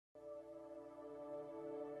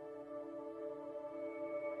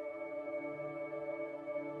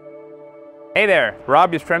Hey there,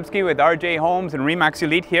 Rob Jastrzebski with RJ Homes and Remax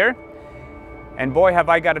Elite here. And boy, have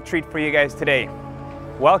I got a treat for you guys today.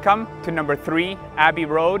 Welcome to number 3 Abbey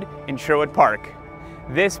Road in Sherwood Park.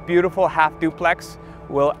 This beautiful half duplex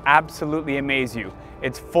will absolutely amaze you.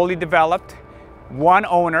 It's fully developed, one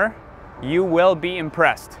owner. You will be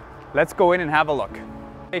impressed. Let's go in and have a look.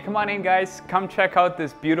 Hey, come on in guys, come check out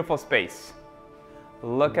this beautiful space.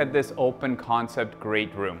 Look at this open concept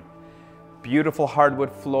great room. Beautiful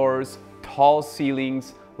hardwood floors, tall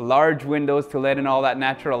ceilings, large windows to let in all that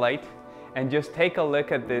natural light. And just take a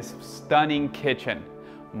look at this stunning kitchen.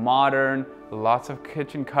 Modern, lots of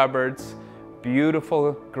kitchen cupboards,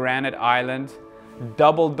 beautiful granite island,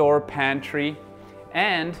 double door pantry,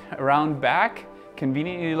 and around back,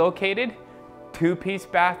 conveniently located, 2-piece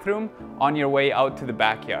bathroom on your way out to the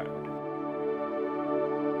backyard.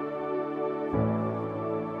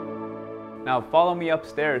 Now follow me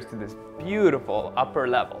upstairs to this beautiful upper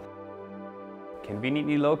level.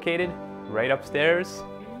 Conveniently located right upstairs,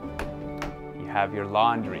 you have your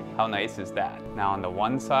laundry. How nice is that? Now on the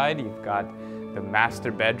one side, you've got the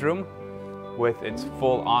master bedroom with its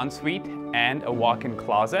full ensuite and a walk-in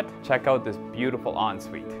closet. Check out this beautiful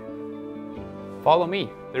ensuite. Follow me.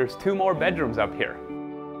 There's 2 more bedrooms up here.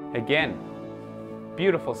 Again,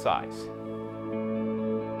 beautiful size.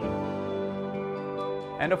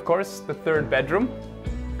 And of course, the 3rd bedroom.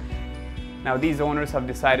 Now these owners have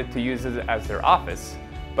decided to use it as their office,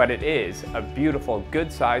 but it is a beautiful,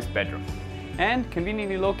 good-sized bedroom. And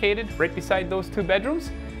conveniently located right beside those 2 bedrooms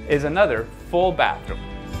is another full bathroom.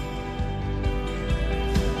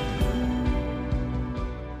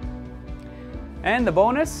 And the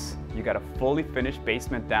bonus, you got a fully finished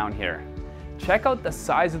basement down here. Check out the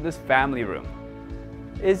size of this family room.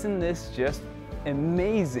 Isn't this just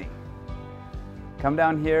amazing? Come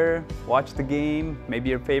down here, watch the game, maybe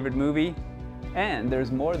your favorite movie. And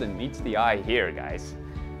there's more than meets the eye here, guys.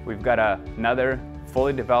 We've got another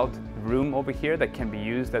fully developed room over here that can be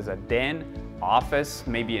used as a den, office,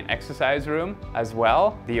 maybe an exercise room as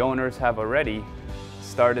well. The owners have already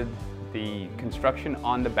started the construction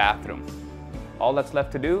on the bathroom. All that's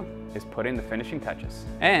left to do is put in the finishing touches.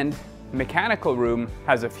 And the mechanical room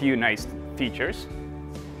has a few nice features.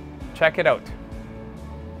 Check it out.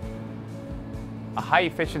 A high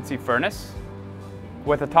efficiency furnace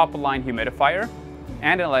with a top-of-line humidifier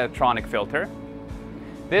and an electronic filter.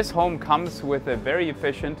 This home comes with a very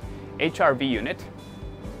efficient HRV unit.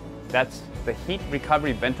 That's the heat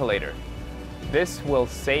recovery ventilator. This will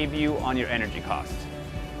save you on your energy costs.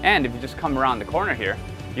 And if you just come around the corner here,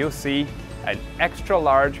 you'll see an extra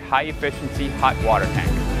large, high efficiency hot water tank.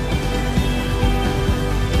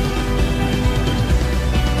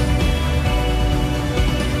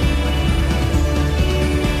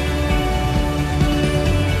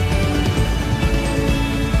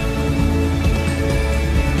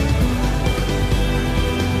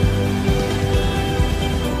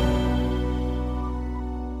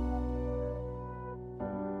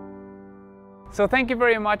 So thank you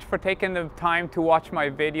very much for taking the time to watch my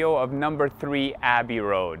video of number 3 Abbey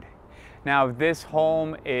Road. Now if this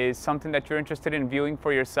home is something that you're interested in viewing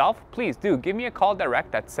for yourself, please do give me a call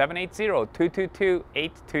direct at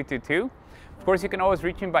 780-222-8222. Of course, you can always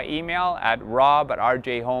reach me by email at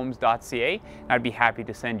rob@rjhomes.ca, and I'd be happy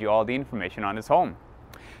to send you all the information on this home.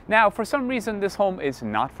 Now, for some reason this home is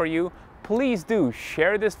not for you, please do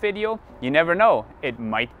share this video. You never know, it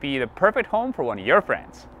might be the perfect home for one of your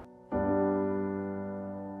friends.